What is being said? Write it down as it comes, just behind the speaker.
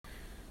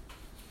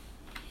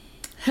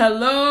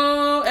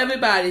Hello,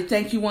 everybody.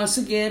 Thank you once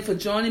again for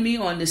joining me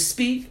on the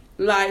Speak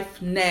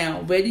Life Now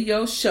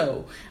radio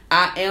show.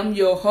 I am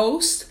your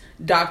host,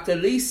 Dr.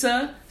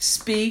 Lisa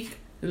Speak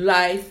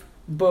Life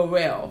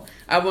Burrell.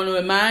 I want to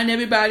remind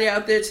everybody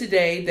out there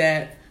today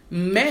that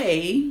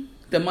May,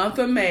 the month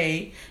of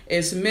May,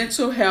 is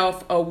Mental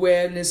Health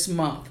Awareness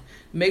Month.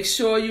 Make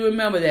sure you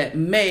remember that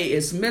May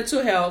is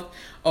Mental Health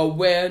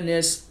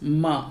Awareness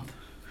Month.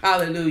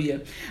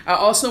 Hallelujah. I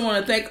also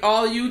want to thank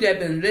all of you that have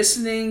been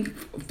listening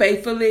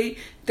faithfully.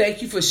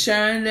 Thank you for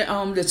sharing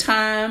the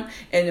time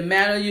and the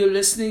manner you're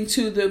listening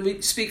to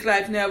the Speak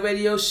Life Now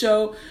radio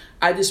show.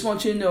 I just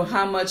want you to know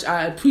how much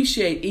I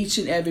appreciate each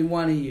and every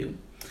one of you.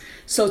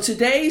 So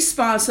today's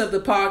sponsor of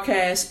the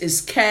podcast is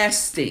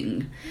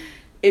Casting.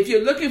 If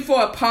you're looking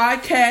for a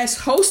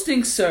podcast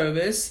hosting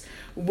service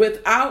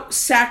without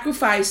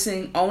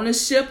sacrificing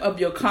ownership of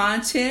your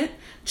content,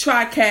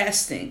 try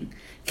Casting.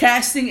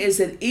 Casting is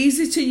an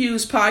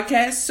easy-to-use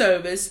podcast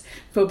service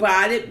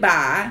provided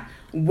by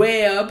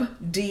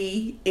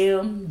WebDMG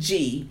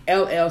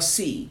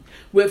LLC.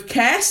 With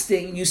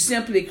Casting, you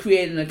simply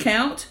create an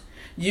account,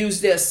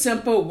 use their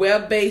simple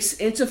web-based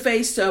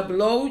interface to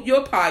upload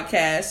your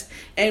podcast,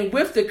 and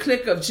with the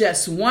click of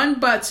just one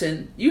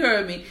button, you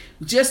heard me,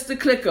 just the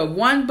click of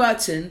one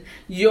button,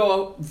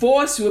 your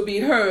voice will be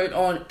heard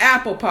on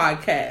Apple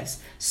Podcasts,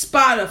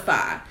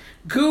 Spotify,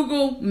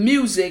 Google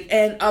Music,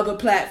 and other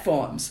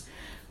platforms.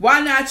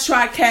 Why not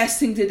try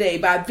Casting today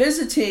by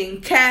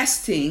visiting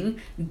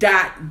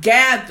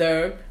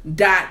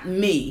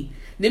casting.gather.me.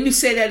 Let me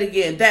say that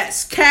again.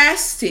 That's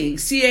Casting,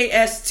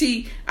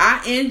 CASTING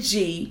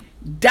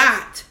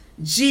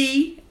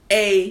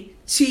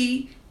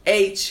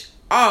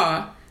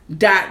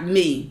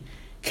 .GATHR.me.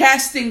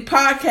 Casting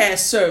Podcast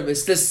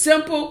Service, the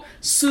simple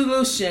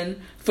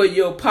solution for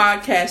your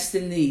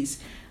podcasting needs.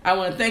 I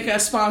want to thank our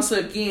sponsor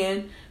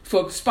again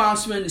for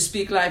sponsoring the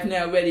Speak Life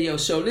Now radio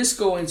show. Let's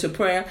go into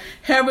prayer.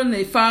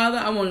 Heavenly Father,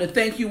 I want to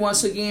thank you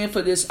once again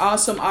for this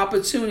awesome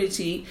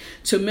opportunity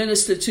to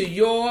minister to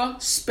your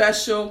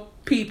special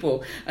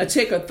people. I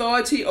take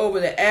authority over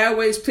the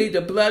airways, plead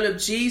the blood of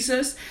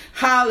Jesus,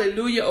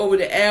 hallelujah, over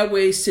the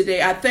airways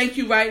today. I thank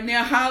you right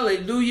now,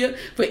 hallelujah,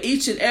 for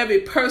each and every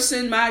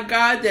person, my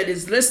God, that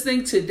is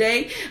listening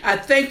today. I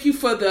thank you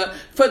for the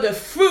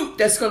fruit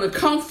that's going to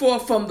come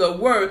forth from the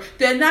word.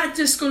 They're not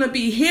just going to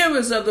be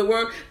hearers of the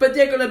word, but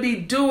they're going to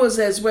be doers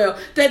as well.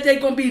 That they're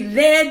going to be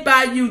led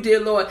by you, dear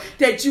Lord.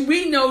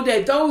 We know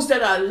that those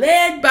that are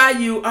led by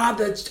you are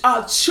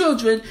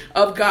children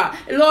of God.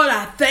 And Lord,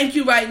 I thank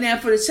you right now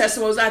for the testimonies.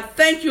 I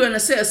thank you, and I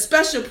say a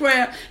special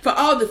prayer for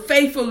all the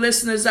faithful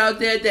listeners out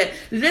there that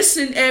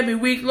listen every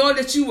week. Lord,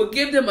 that you will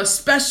give them a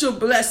special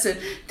blessing.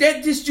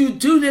 That just you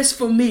do this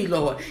for me,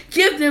 Lord.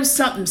 Give them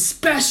something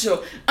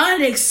special,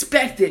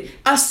 unexpected,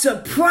 a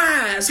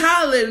surprise.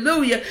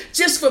 Hallelujah.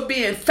 Just for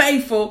being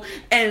faithful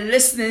and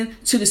listening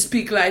to the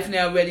Speak Life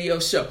Now radio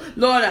show.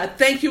 Lord, I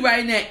thank you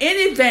right now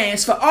in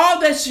advance for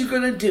all that you're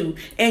going to do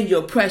in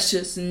your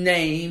precious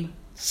name,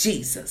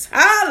 Jesus.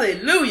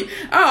 Hallelujah.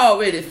 I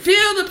already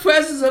feel the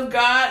presence of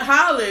God.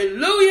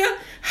 Hallelujah.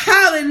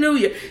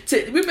 Hallelujah.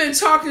 We've been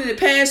talking in the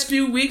past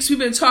few weeks. We've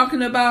been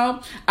talking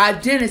about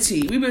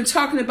identity. We've been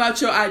talking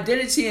about your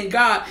identity in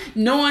God,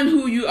 knowing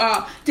who you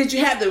are. Did you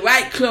have the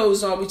right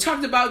clothes on? We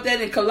talked about that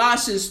in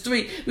Colossians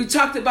 3. We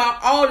talked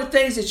about all the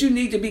things that you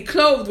need to be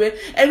clothed with.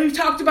 And we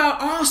talked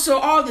about also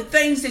all the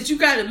things that you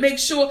got to make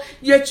sure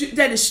that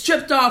is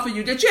stripped off of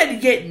you, that you had to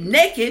get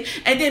naked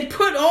and then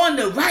put on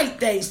the right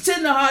things,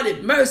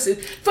 tender-hearted mercy,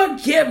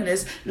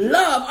 forgiveness,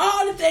 love,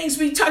 all the things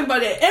we talked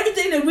about, that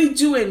everything that we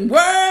do in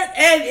word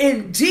and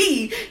in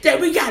deed that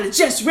we got to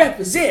just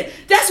represent.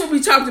 That's what we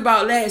talked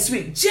about last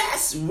week.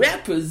 Just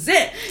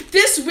represent.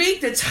 This week,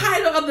 the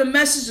title of the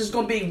message is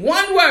going to be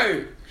one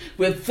word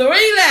with 3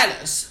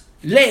 letters.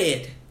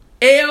 Led.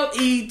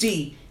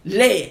 L-E-D.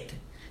 Led.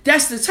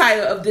 That's the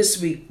title of this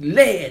week.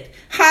 Led.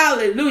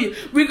 Hallelujah.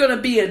 We're going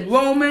to be in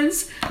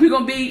Romans. We're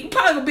probably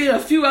going to be in a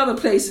few other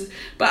places.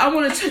 But I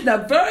want to take the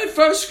very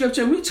first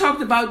scripture. We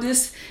talked about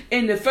this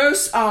in the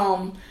first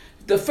time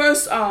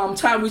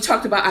we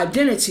talked about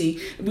identity.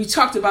 We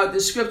talked about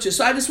this scripture.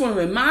 So I just want to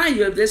remind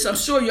you of this. I'm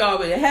sure you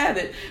already have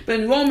it. But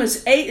in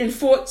Romans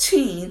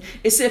 8:14,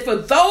 it said, for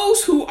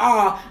those who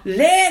are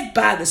led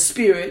by the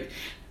Spirit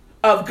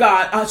of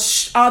God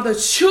are the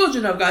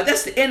children of God.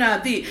 That's the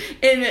NIV.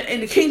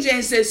 In the King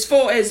James says,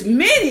 for as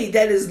many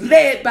that is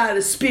led by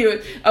the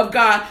Spirit of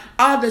God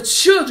are the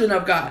children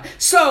of God.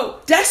 So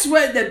that's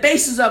what the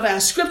basis of our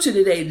scripture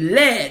today,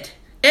 led.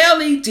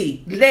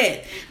 L-E-D,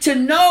 led. To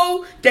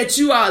know that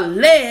you are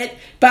led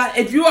by,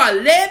 if you are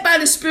led by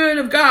the Spirit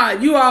of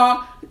God, you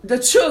are the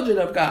children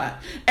of God.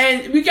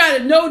 And we got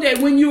to know that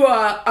when you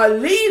are a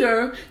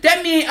leader,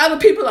 that means other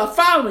people are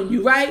following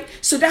you, right?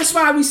 So that's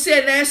why we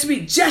said last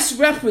week, just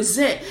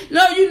represent.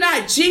 No, you're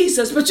not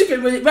Jesus, but you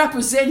can really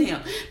represent him.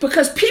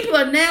 Because people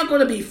are now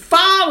going to be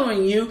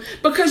following you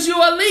because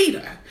you're a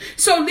leader.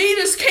 So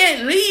leaders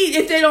can't lead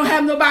if they don't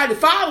have nobody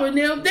following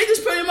them. They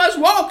just pretty much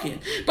walking.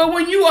 But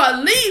when you are a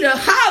leader,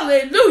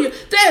 hallelujah,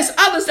 there's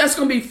others that's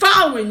going to be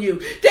following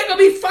you. They're going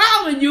to be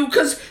following you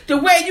because the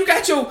way you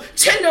got your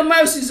tender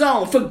mercies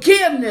on,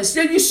 forgiveness,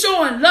 that you're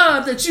showing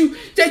love, that you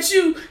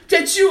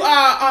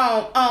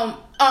are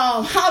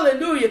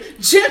hallelujah,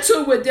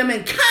 gentle with them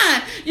and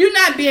kind. You're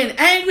not being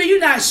angry. You're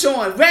not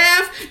showing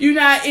wrath. You're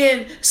not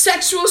in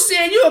sexual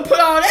sin. You will put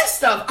all that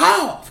stuff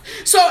off.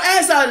 So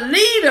as a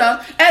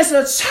leader, as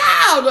a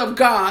child of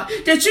God,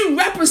 that you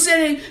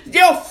representing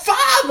your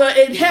Father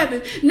in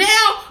heaven,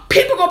 now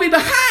people going to be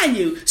behind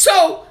you.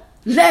 So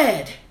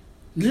led,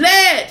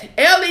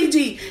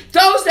 L-E-D,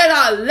 those that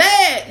are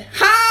led,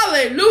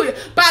 hallelujah,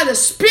 by the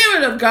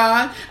Spirit of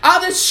God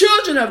are the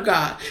children of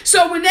God.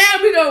 So we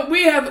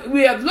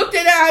have looked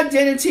at our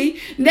identity.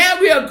 Now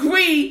we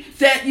agree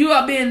that you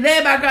are being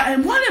led by God.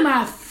 And one of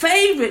my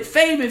favorite,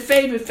 I mean,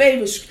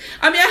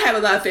 I have a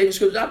lot of favorite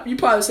scriptures. You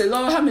probably say,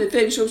 Lord, how many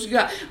favorite scriptures you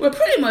got? Well,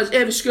 pretty much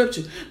every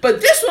scripture.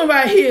 But this one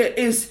right here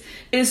is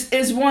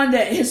one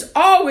that has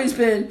always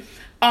been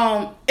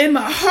in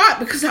my heart,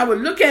 because I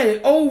would look at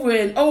it over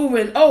and over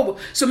and over.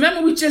 So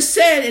remember, we just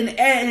said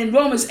in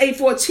Romans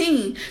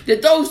 8:14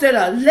 that those that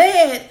are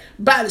led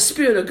by the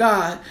Spirit of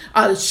God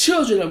are the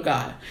children of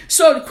God.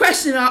 So the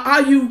question: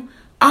 are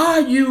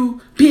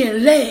you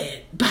being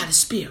led by the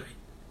Spirit?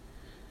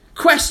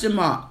 Question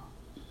mark.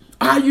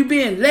 Are you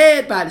being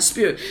led by the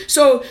Spirit?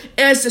 So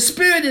as the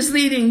Spirit is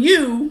leading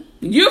you,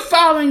 you're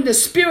following the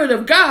Spirit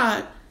of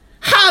God.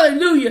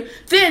 Hallelujah.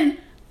 Then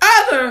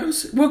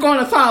others were going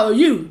to follow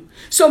you.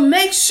 So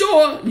make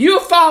sure you're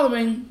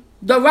following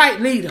the right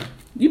leader.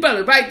 You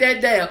better write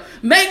that down.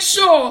 Make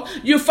sure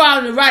you're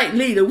following the right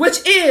leader,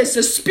 which is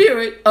the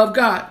Spirit of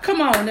God. Come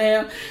on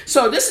now.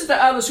 So this is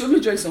the other scripture. Let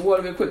me drink some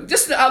water real quick.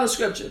 This is the other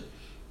scripture.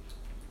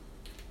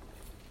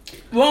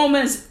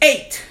 Romans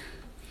 8.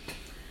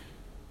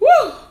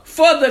 Woo!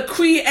 For the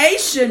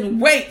creation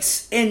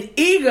waits in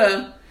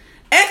eager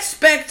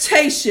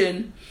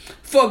expectation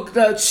for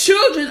the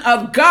children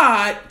of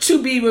God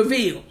to be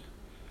revealed.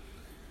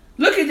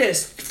 Look at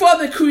this. For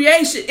the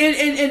creation,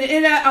 that's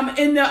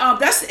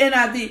the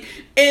NIV.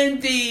 In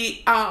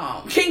the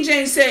King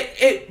James said,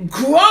 it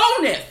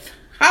groaneth.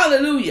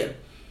 Hallelujah.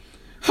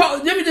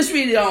 Let me just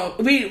read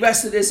the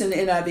rest of this in the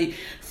NIV.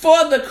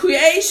 For the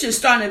creation,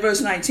 starting at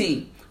verse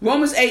 19.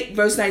 Romans 8,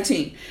 verse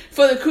 19.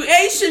 For the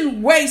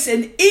creation waits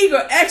in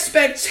eager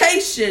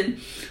expectation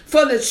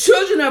for the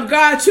children of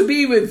God to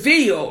be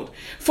revealed.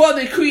 For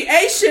the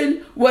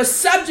creation was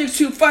subject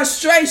to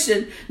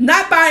frustration,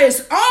 not by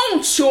its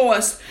own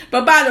choice,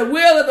 but by the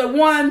will of the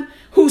one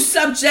who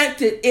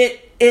subjected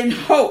it, in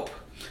hope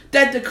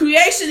that the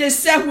creation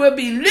itself will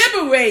be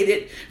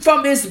liberated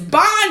from its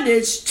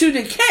bondage to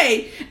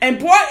decay and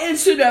brought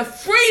into the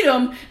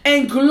freedom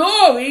and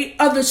glory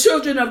of the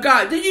children of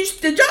God. Did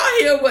y'all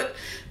hear what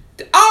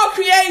all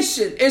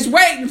creation is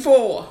waiting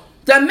for?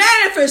 The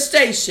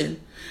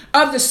manifestation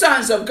of the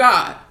sons of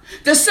God.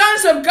 The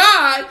sons of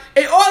God,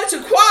 in order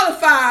to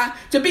qualify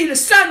to be the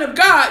son of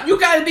God, you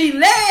got to be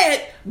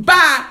led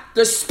by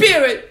the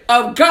Spirit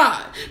of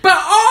God. But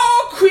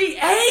all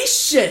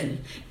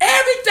creation,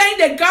 everything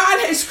that God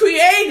has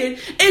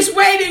created, is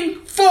waiting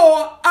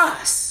for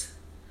us.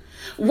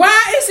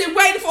 Why is it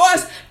waiting for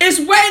us? It's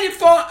waiting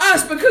for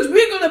us because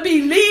we're going to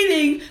be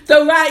leading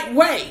the right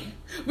way.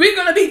 We're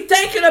going to be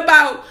thinking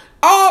about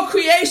all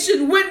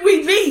creation when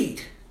we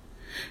lead.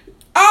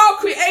 All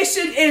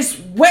creation is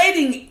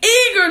waiting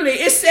eagerly.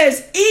 It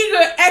says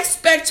eager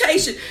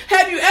expectation.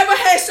 Have you ever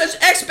had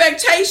such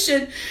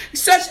expectation?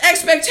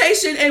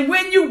 And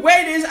when you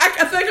wait,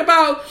 I think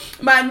about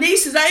my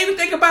nieces. I even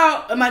think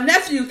about my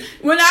nephew.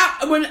 When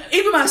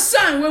even my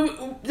son,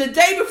 when the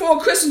day before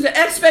Christmas, the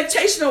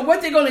expectation of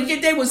what they're going to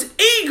get, they was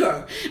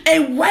eager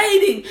and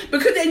waiting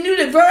because they knew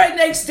the very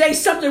next day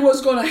something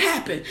was going to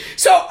happen.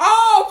 So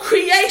all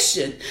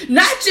creation,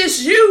 not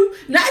just you,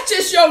 not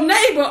just your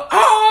neighbor,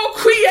 all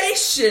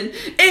creation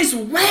is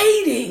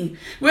waiting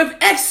with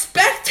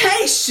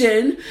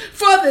expectation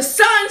for the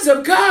sons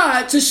of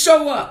God to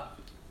show up.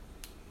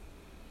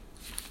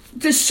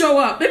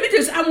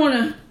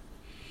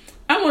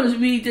 I want to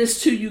read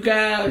this to you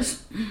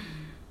guys.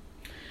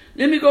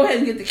 Let me go ahead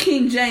and get the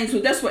King James,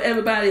 but that's what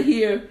everybody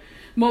hear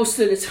most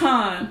of the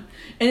time.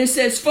 And it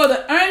says, for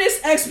the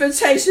earnest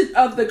expectation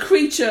of the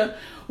creature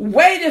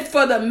waited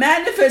for the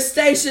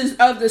manifestations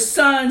of the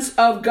sons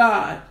of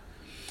God.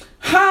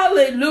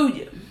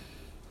 Hallelujah.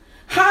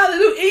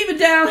 Hallelujah. Even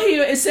down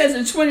here, it says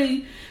in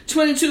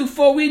 22,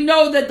 for we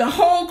know that the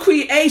whole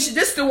creation,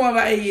 this is the one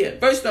right here,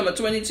 verse number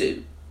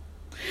 22.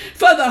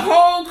 For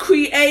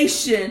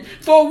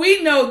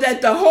we know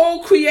that the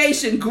whole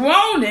creation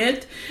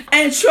groaneth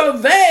and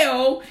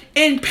travail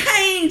in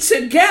pain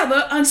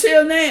together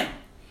until now.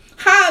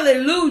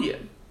 Hallelujah.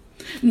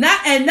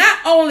 Not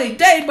only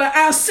they, but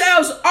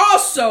ourselves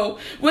also,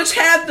 which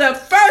have the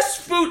first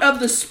fruit of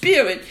the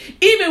Spirit,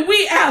 even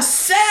we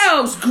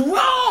ourselves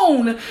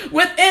groan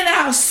within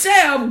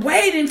ourselves,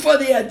 waiting for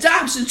the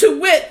adoption, to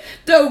wit,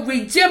 the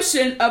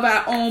redemption of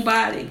our own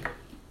body.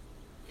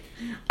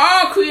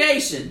 All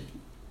creation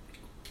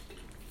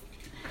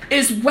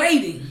is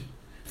waiting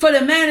for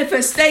the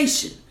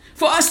manifestation,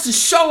 for us to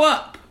show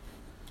up.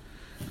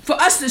 For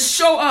us to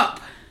show up.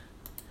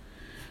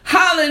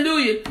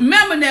 Hallelujah.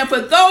 Remember now, for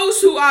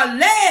those who are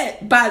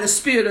led by the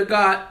Spirit of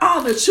God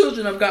are the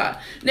children of God.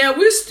 Now,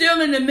 we're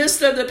still in the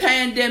midst of the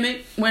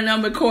pandemic when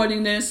I'm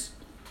recording this.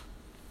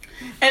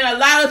 And a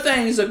lot of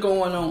things are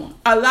going on.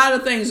 A lot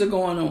of things are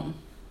going on.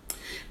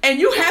 And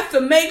you have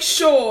to make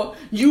sure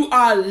you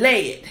are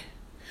led.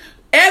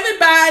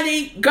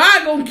 Everybody,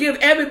 God gonna give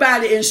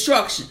everybody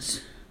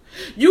instructions.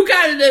 You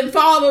got to then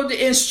follow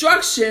the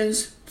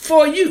instructions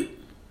for you.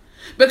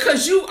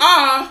 Because you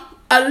are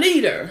a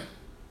leader.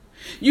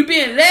 You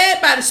being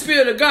led by the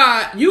Spirit of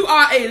God. You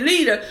are a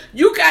leader.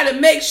 You got to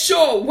make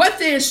sure what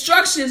the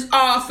instructions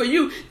are for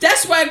you.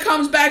 That's why it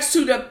comes back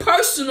to the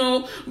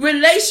personal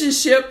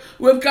relationship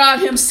with God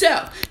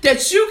himself.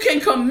 That you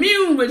can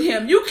commune with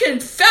him. You can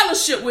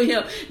fellowship with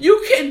him.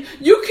 You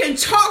can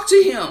talk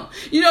to him.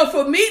 You know,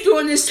 for me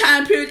during this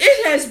time period,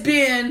 it has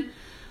been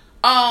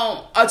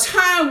a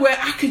time where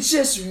I could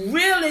just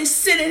really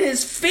sit at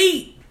his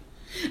feet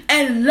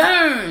and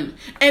learn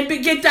and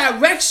get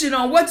direction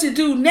on what to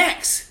do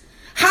next.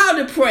 How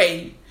to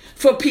pray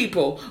for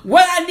people.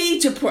 What I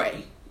need to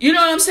pray. You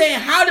know what I'm saying?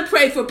 How to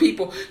pray for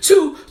people.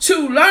 To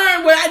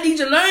learn what I need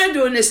to learn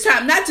during this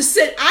time. Not to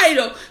sit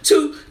idle.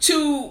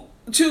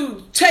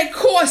 To take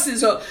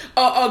courses or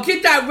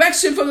get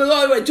direction from the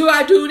Lord. Do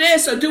I do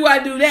this or do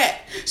I do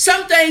that?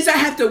 Some things I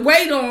have to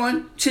wait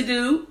on to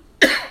do.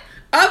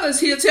 Others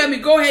he'll tell me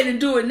go ahead and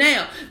do it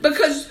now.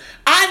 Because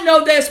I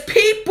know there's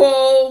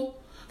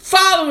people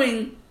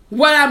following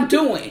what I'm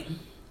doing.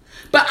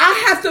 But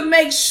I have to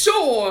make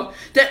sure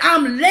that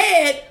I'm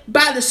led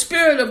by the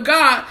Spirit of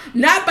God,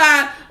 not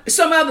by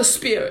some other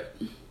spirit.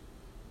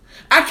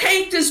 I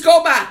can't just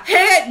go by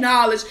head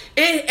knowledge.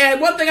 And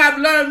one thing I've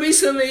learned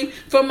recently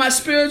from my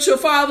spiritual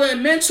father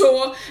and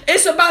mentor,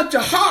 it's about the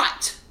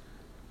heart.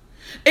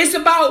 It's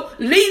about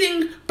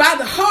leading by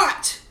the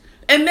heart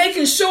and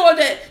making sure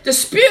that the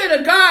Spirit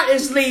of God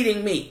is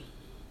leading me.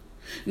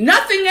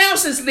 Nothing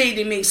else is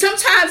leading me.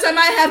 Sometimes I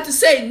might have to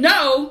say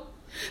no,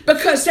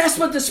 because that's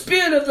what the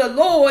Spirit of the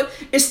Lord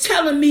is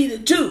telling me to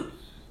do.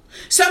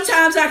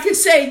 Sometimes I can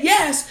say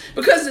yes,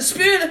 because the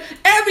Spirit of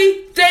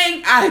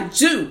everything I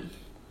do,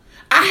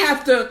 I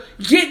have to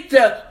get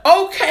the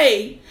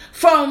okay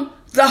from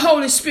the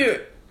Holy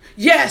Spirit.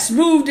 Yes,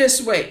 move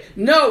this way.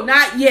 No,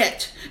 not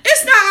yet.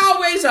 It's not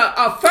always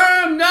a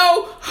firm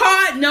no,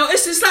 hard no.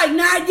 It's just like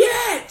not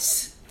yet.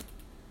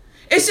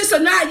 It's just a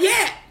not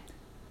yet.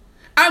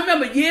 I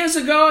remember years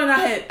ago, and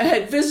I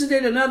had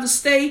visited another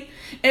state,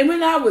 and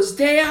when I was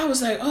there, I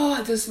was like, oh,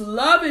 I just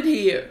love it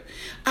here.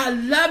 I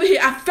love it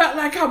here. I felt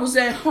like I was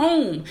at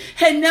home.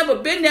 Had never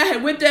been there. I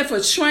had went there for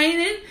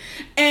training,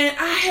 and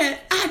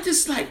I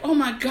just like, oh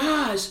my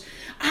gosh,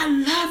 I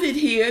love it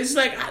here. It's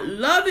like, I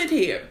love it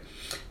here.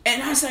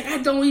 And I was like, I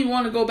don't even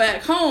want to go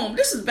back home.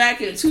 This is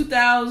back in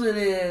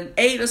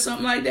 2008 or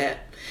something like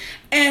that.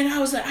 And I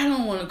was like, I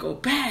don't want to go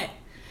back.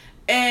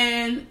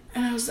 And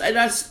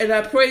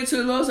I prayed to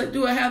the Lord. I was like,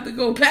 do I have to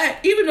go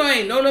back? Even though I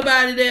ain't know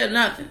nobody there,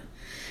 nothing.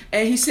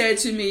 And he said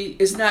to me,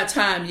 it's not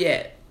time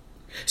yet.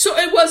 So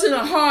it wasn't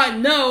a hard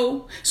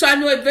no. So I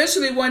knew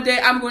eventually one day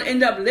I'm going to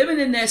end up living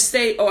in that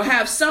state or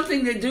have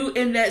something to do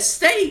in that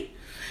state.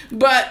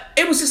 But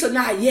it was just a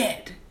not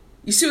yet.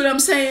 You see what I'm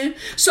saying?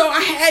 So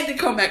I had to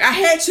come back. I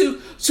had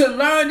to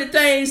learn the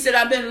things that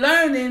I've been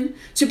learning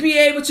to be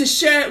able to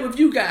share it with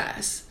you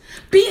guys.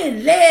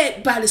 Being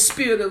led by the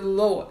Spirit of the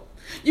Lord.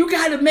 You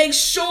got to make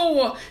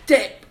sure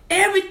that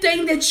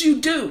everything that you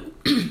do,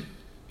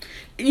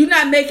 you're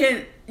not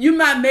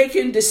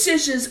making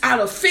decisions out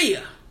of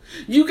fear.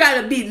 You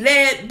got to be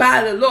led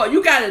by the Lord.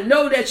 You got to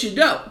know that you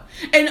know.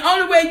 And the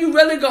only way you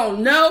really going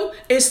to know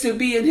is to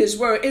be in his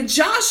word. In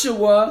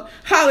Joshua,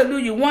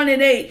 hallelujah,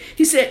 1:8,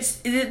 he says,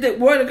 the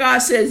word of God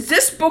says,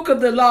 this book of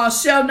the law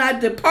shall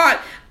not depart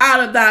out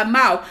of thy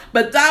mouth,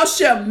 but thou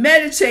shalt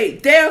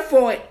meditate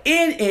therefore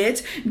in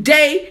it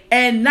day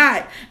and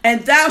night,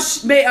 and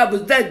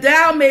that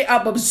thou may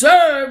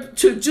observe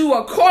to do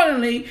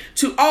accordingly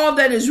to all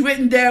that is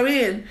written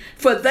therein.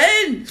 For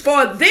then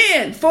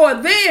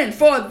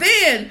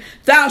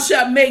thou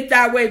shalt make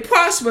thy way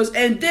prosperous,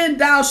 and then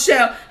thou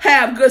shalt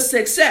have good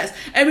success.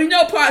 And we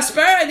know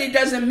prosperity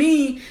doesn't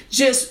mean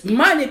just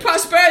money.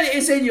 Prosperity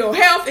is in your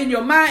health, in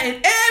your mind,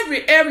 in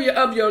every area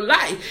of your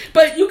life.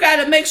 But you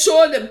got to make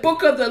sure the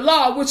book of the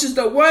law, which is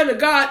the word of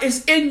God,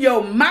 is in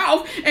your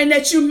mouth, and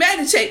that you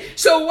meditate.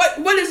 So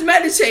what is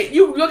meditate?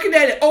 You looking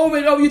at it over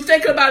and over. You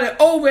think about it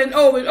over and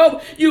over and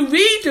over. You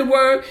read the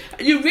word.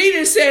 You read it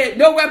and say,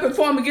 no weapon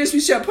formed against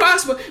me shall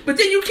prosper. But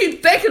then you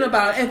keep thinking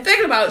about it and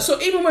thinking about it. So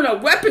even when a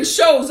weapon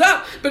shows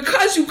up,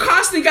 because you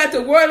constantly got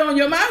the word on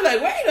your mind, like,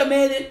 wait a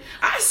minute,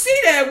 I see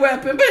that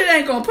weapon, but it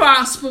ain't going to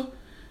prosper.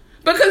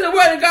 Because the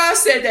word of God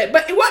said that.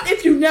 But what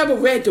if you never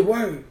read the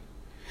word?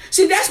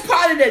 See, that's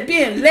part of that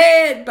being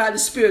led by the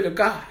Spirit of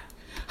God.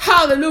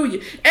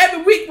 Hallelujah.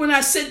 Every week when I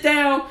sit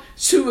down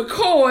to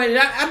record,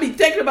 I be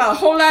thinking about a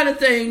whole lot of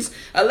things.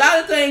 A lot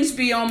of things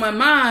be on my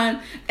mind.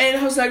 And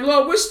I was like,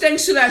 Lord, which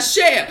things should I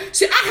share?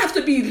 See, I have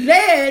to be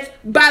led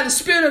by the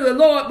Spirit of the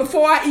Lord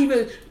before I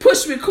even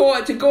push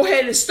record to go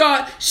ahead and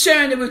start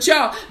sharing it with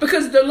y'all.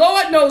 Because the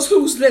Lord knows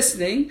who's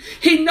listening.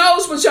 He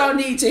knows what y'all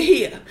need to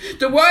hear.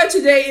 The word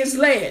today is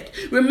led.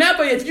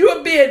 Remember, if you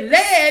are being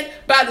led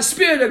by the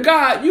Spirit of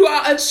God, you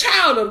are a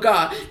child of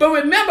God. But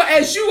remember,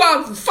 as you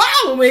are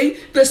following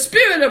the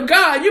Spirit of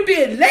God, you're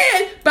being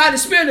led by the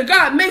Spirit of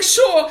God. Make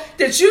sure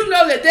that you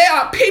know that there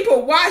are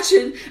people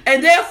watching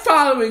and they're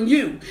following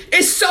you.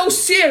 It's so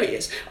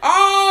serious.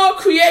 All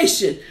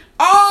creation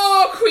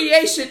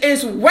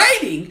is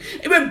waiting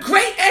with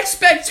great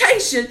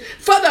expectation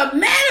for the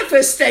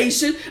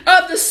manifestation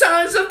of the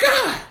sons of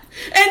God.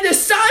 And the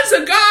sons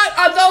of God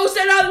are those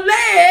that are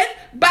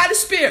led by the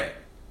Spirit.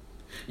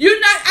 You're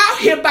not out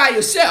here by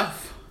yourself.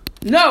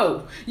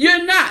 No,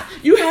 you're not.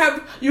 You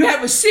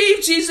have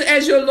received Jesus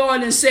as your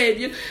Lord and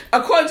Savior.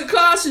 According to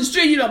Colossians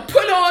 3, you don't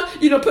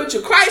put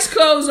your Christ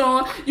clothes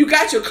on. You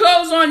got your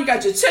clothes on. You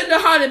got your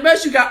tender-hearted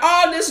mercy. You got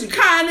all this, your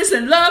kindness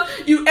and love.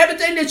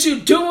 Everything that you're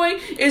doing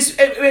is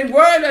in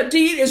word or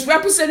deed is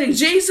representing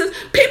Jesus.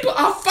 People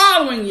are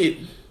following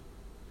you.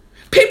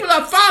 People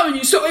are following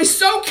you. So it's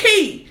so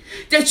key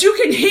that you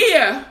can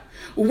hear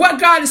what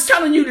God is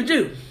telling you to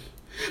do.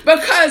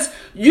 Because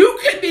you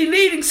could be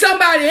leading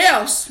somebody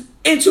else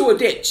into a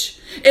ditch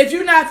if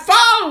you're not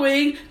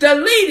following the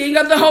leading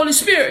of the Holy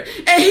Spirit.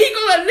 And He's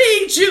going to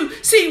lead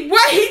you. See,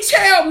 what He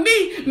tells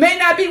me may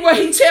not be what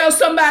He tells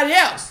somebody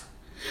else.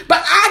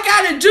 But I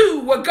got to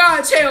do what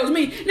God tells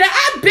me. Now,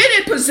 I've been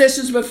in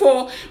positions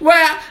before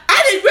where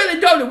I didn't really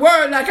know the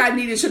word like I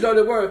needed to know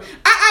the word.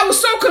 I was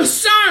so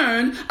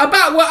concerned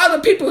about what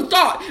other people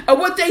thought or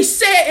what they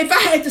said if I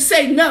had to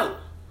say no.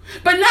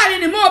 But not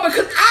anymore,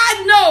 because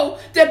I know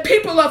that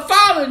people are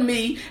following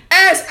me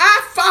as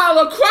I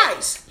follow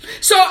Christ.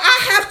 So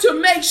I have to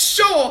make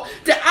sure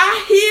that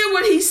I hear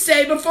what He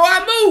said before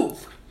I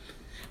move.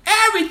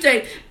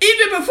 Everything,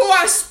 even before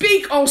I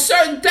speak on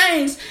certain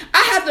things,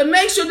 I have to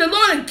make sure the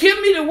Lord will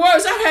give me the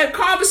words. I've had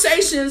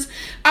conversations,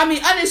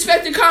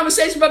 unexpected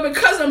conversations, but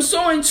because I'm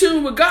so in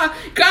tune with God,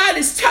 God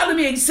is telling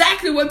me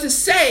exactly what to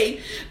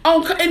say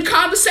in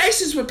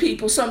conversations with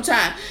people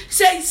sometimes.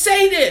 Say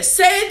this,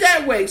 say it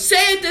that way,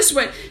 say it this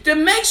way, to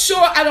make sure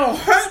I don't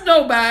hurt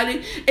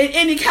nobody in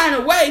any kind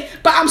of way,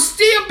 but I'm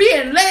still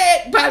being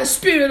led by the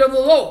Spirit of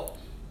the Lord.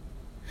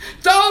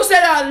 Those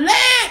that are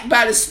led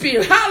by the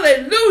Spirit,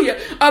 hallelujah,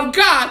 of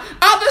God,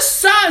 are the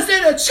sons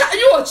that are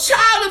you're a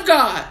child of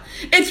God.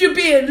 If you're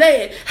being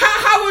led,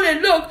 how would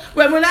it look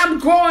when I'm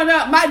growing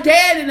up? My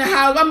dad in the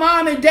house, my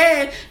mom and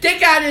dad, they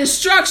got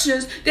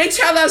instructions they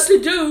tell us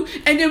to do,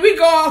 and then we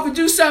go off and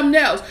do something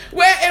else.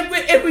 Well,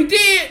 if we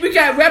did, we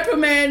got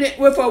reprimanded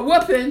with a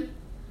whooping.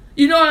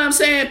 You know what I'm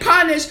saying?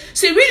 Punished.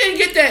 See, we didn't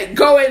get that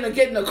go in or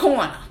get in the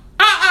corner.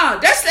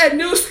 That's that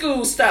new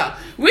school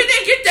stuff. We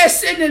didn't get that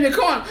sitting in the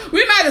corner.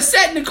 We might have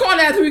sat in the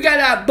corner after we got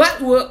our butt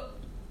whooped.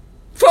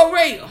 For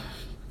real.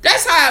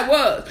 That's how it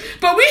was.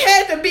 But we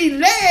had to be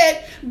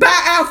led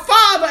by our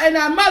father and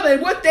our mother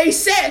and what they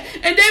said.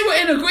 And they were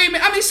in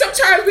agreement.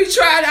 Sometimes we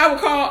tried. I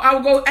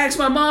would go ask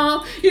my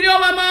mom. You know,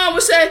 my mom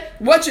would say,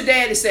 "What your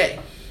daddy say?"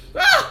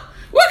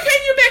 What can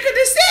you make a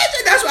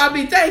decision? That's what I'd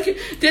be thinking.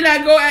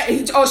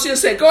 Then she'll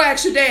say, "Go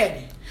ask your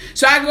daddy."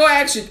 So I go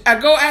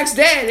ask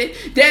Daddy.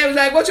 Daddy was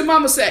like, "What your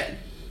mama say?"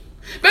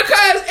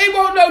 Because it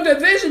won't no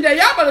division there.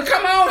 Y'all better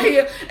come on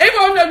here. It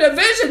won't no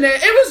division there.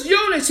 It was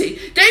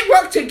unity. They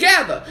worked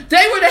together.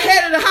 They were the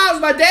head of the house.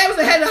 My dad was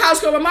the head of the house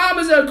because my mom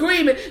was in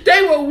agreement.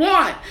 They were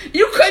one.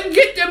 You couldn't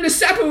get them to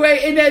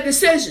separate in their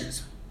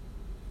decisions.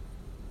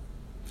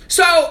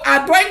 So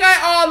I bring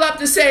that all up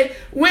to say,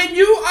 when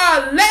you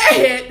are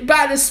led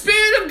by the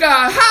Spirit of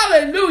God,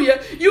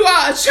 hallelujah, you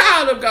are a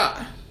child of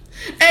God.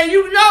 And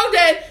you know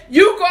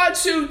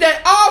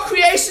that all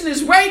creation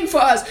is waiting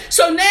for us.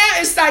 So now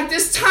it's like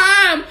this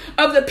time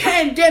of the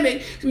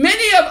pandemic.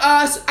 Many of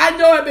us, I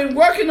know, have been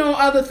working on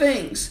other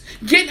things,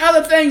 getting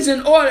other things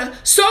in order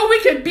so we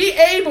can be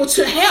able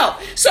to help.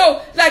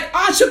 So like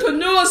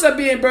entrepreneurs are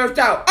being birthed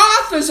out.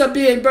 Authors are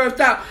being birthed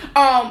out.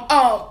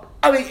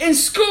 In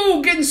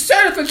school, getting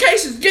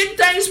certifications, getting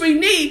things we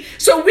need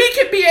so we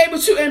can be able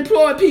to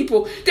employ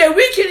people, that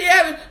we can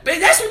have.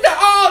 That's what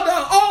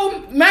the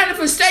old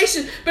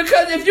manifestation.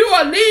 Because if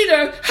you're a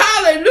leader,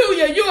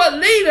 hallelujah, you're a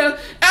leader,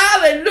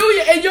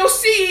 hallelujah, and your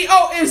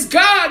CEO is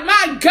God,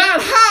 my God,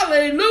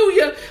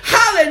 hallelujah,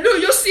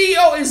 hallelujah, your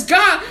CEO is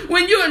God.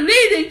 When you're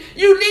leading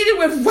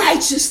with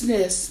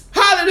righteousness.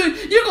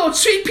 Hallelujah. You're going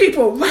to treat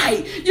people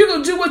right. You're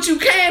going to do what you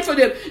can for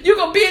them. You're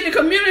going to be in the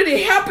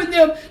community helping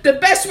them the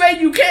best way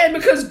you can,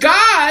 because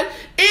God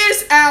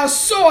is our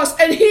source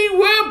and He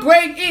will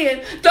bring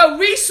in the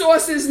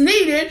resources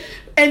needed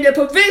and the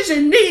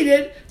provision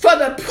needed for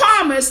the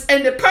promise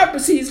and the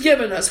purpose He's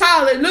given us.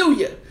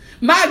 Hallelujah.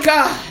 My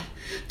God.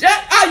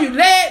 Are you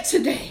led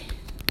today?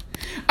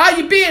 Are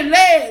you being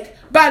led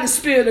by the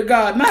Spirit of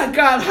God? My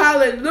God.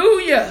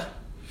 Hallelujah.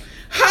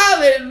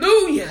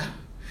 Hallelujah.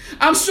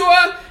 I'm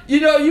sure,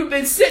 you've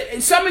been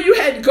sitting. Some of you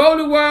had to go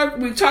to work.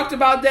 We talked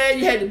about that.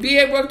 You had to be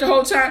at work the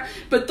whole time.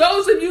 But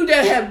those of you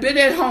that have been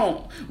at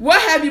home,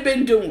 what have you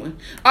been doing?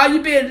 Are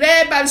you being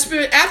led by the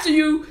Spirit? After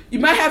you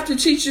might have to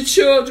teach your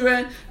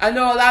children. I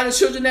know a lot of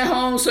children at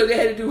home, so they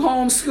had to do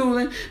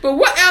homeschooling. But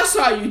what else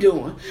are you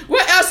doing?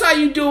 What else are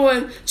you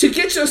doing to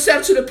get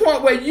yourself to the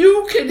point where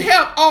you can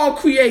help all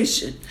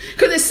creation?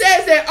 Because it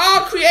says that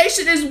all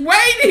creation is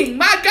waiting,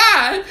 my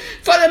God,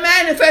 for the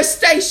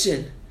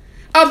manifestation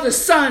of the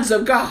sons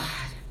of God.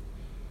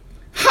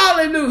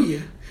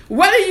 Hallelujah.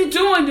 What are you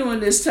doing during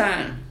this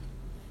time?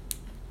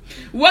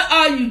 What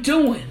are you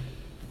doing?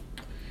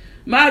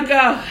 My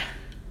God.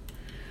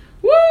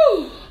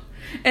 Woo.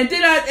 And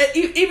then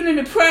even in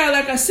the prayer,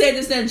 like I said,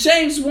 it's in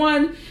James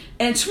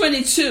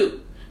 1:22.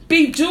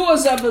 Be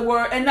doers of the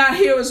word and not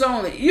hearers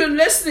only. You're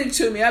listening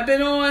to me. I've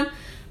been on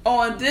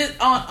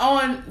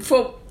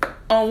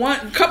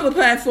one couple of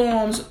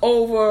platforms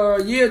over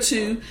a year or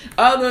two,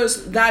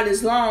 others not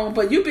as long,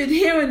 but you've been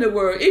hearing the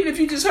word. Even if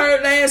you just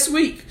heard last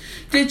week,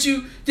 did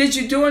you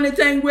do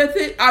anything with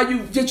it?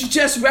 Did you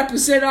just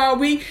represent all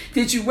week?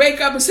 Did you wake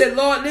up and say,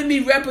 Lord, let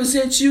me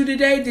represent you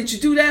today? Did you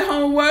do that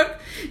homework?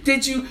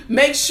 Did you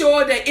make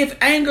sure that if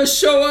anger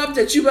show up,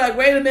 that you be like,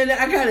 wait a minute,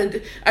 I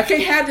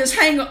can't have this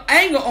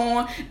anger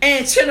on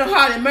and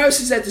tender-hearted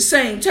mercies at the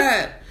same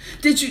time?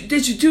 Did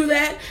you do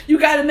that? You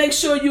got to make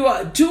sure you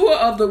are a doer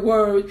of the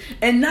word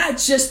and not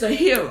just a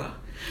hearer.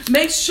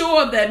 Make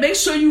sure of that. Make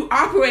sure you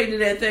operate in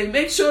that thing.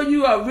 Make sure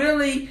you are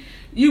really,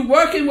 you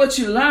working what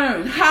you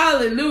learn.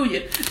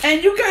 Hallelujah.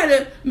 And you got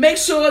to make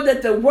sure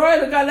that the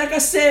word of God, like I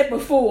said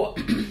before,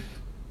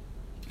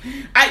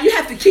 you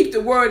have to keep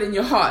the word in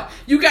your heart.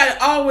 You got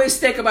to always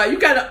think about it. You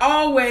got to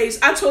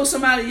always, I told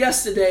somebody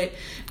yesterday,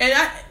 and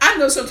I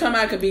know sometimes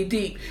I can be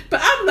deep,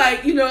 but I'm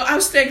like, I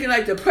was thinking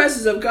like the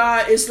presence of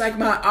God is like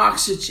my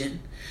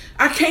oxygen.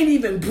 I can't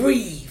even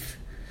breathe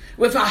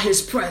without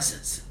his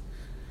presence.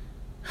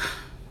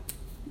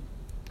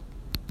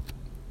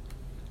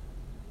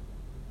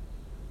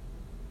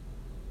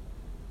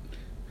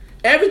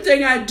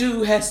 Everything I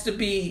do has to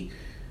be,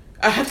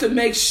 I have to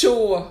make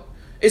sure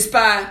it's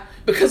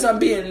because I'm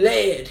being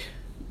led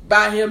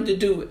by him to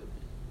do it.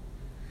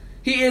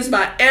 He is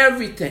my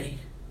everything.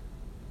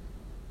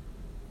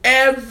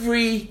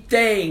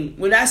 Everything.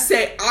 When I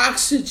say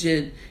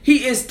oxygen,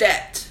 he is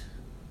that.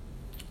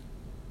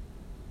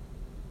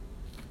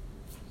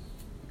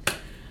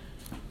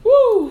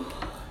 Woo.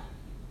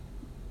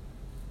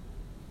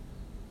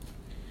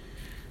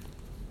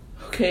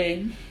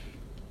 Okay.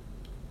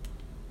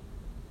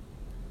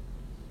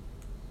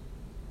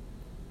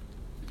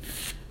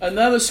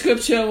 Another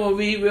scripture we'll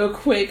read real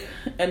quick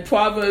in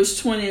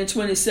Proverbs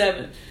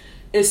 20:27.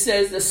 It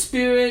says, the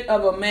spirit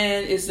of a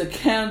man is the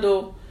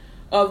candle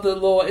of the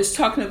Lord. It's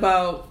talking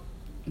about,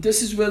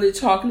 this is really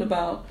talking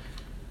about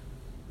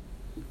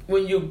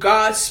when you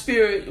God's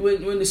spirit,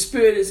 when the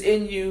spirit is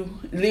in you,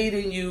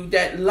 leading you,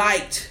 that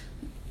light,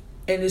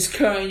 and is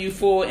carrying you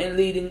forward and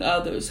leading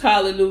others.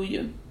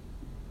 Hallelujah.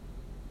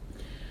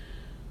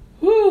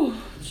 Whew.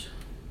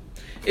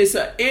 It's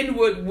an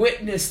inward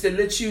witness to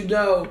let you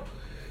know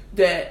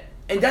that,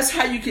 and that's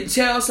how you can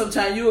tell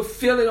sometimes. You'll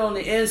feel it on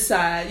the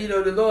inside.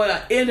 The Lord,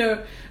 our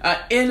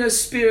inner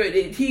spirit,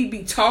 and he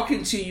be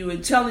talking to you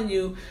and telling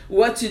you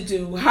what to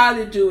do, how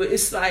to do it.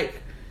 It's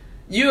like,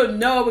 you'll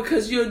know,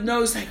 because you'll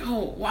know, it's like,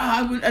 oh,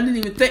 wow, I didn't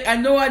even think, I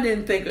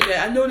didn't think of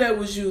that. I know that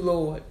was you,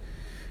 Lord.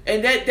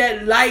 And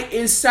that light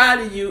inside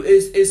of you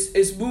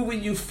is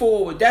moving you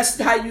forward. That's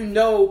how you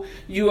know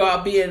you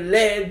are being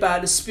led by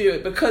the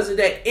Spirit, because of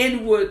that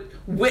inward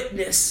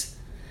witness.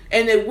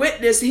 And the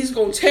witness, he's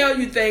going to tell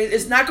you things.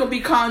 It's not going to be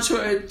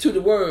contrary to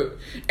the word.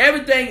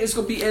 Everything is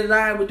going to be in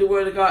line with the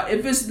word of God.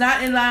 If it's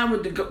not in line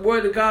with the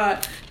word of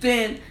God,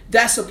 then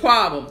that's a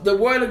problem. The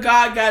word of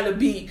God got to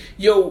be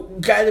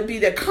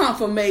the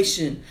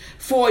confirmation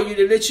for you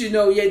to let you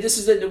know, yeah, this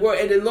is in the word.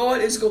 And the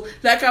Lord is going,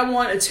 like I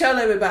want to tell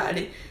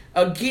everybody,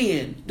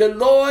 again, the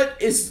Lord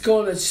is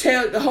going to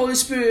tell, the Holy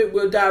Spirit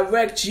will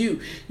direct you.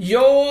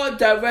 Your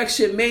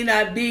direction may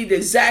not be the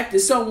exact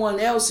as someone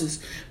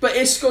else's, but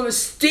it's going to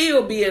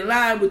still be in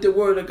line with the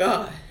word of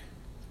God.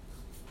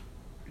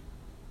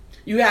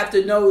 You have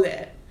to know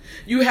that.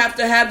 You have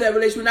to have that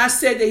relationship. When I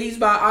said that he's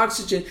my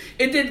oxygen,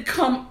 it didn't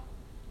come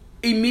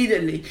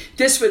immediately.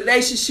 This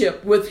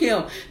relationship with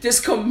him,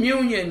 this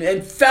communion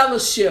and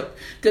fellowship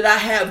that I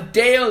have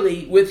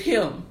daily with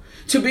him,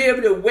 to be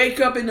able to wake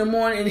up in the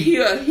morning and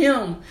hear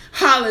him,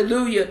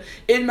 hallelujah,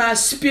 in my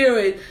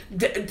spirit,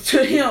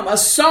 to him, a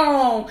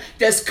song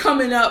that's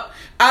coming up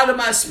out of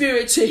my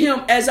spirit to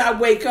him as I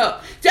wake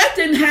up. That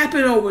didn't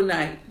happen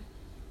overnight.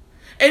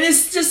 And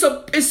it's just,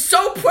 it's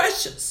so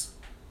precious.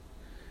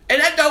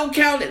 And I don't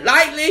count it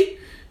lightly.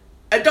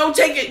 I don't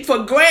take it for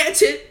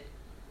granted.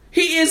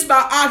 He is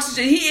my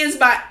oxygen. He is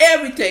my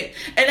everything.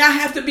 And I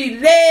have to be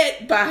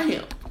led by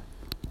him.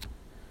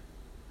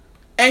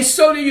 And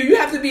so do you. You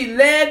have to be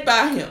led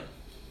by him.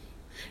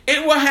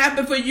 It will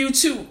happen for you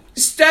too.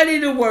 Study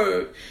the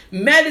word.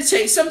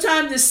 Meditate.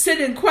 Sometimes just sit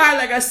and quiet.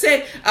 Like I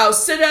said, I'll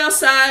sit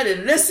outside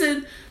and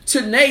listen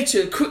to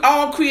nature,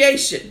 all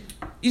creation.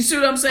 You see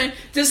what I'm saying?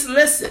 Just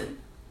listen.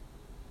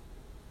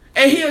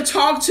 And he'll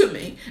talk to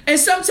me. And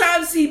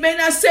sometimes he may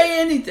not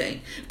say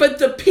anything. But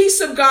the peace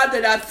of God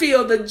that I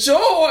feel, the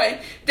joy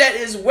that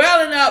is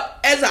welling up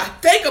as I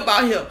think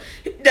about him,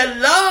 the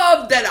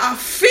love that I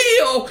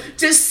feel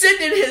just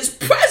sitting in his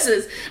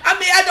presence. I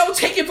mean, I don't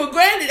take it for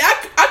granted.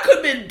 I could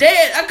have been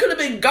dead. I could have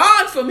been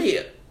gone from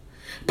here.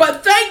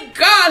 But thank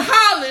God,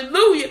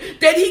 hallelujah,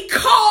 that he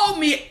called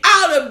me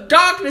out of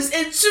darkness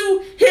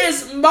into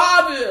his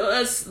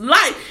marvelous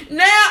light.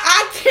 Now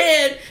I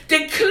can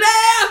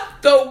declare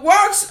the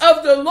works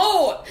of the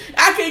Lord.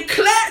 I can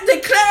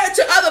declare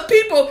to other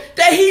people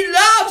that he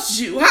loves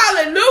you.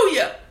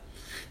 Hallelujah.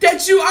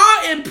 That you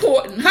are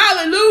important.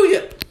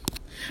 Hallelujah.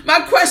 My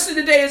question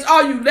today is,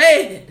 are you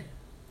led?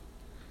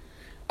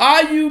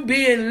 Are you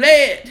being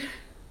led?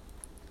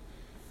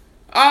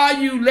 Are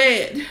you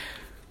led?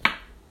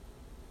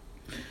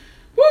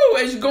 Woo,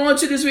 as you go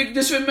into this week,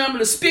 just remember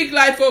to speak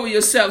life over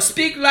yourself.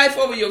 Speak life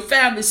over your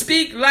family.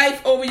 Speak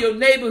life over your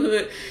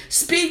neighborhood.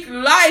 Speak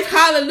life,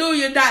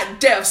 hallelujah, not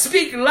death.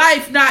 Speak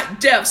life,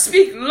 not death.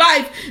 Speak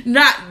life,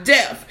 not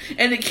death.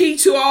 And the key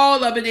to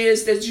all of it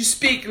is that you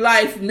speak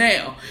life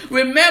now.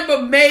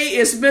 Remember, May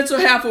is Mental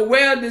Health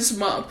Awareness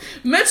Month.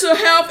 Mental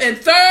health and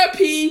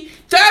therapy.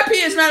 Therapy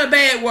is not a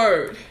bad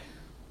word.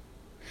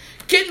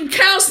 Getting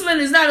counseling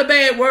is not a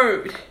bad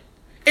word.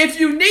 If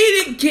you need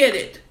it, get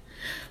it.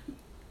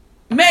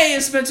 May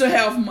is Mental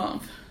Health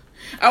Month.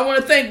 I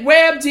want to thank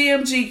Web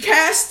DMG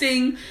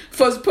Casting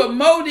for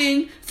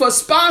promoting, for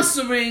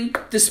sponsoring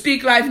the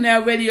Speak Life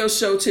Now radio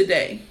show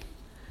today.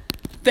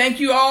 Thank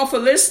you all for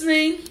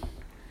listening.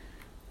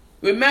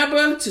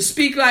 Remember to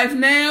speak life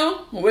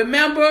now.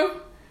 Remember,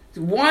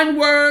 one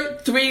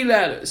word, 3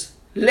 letters.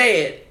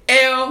 LED.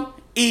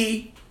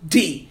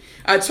 LED.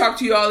 I'll talk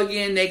to you all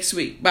again next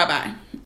week. Bye-bye.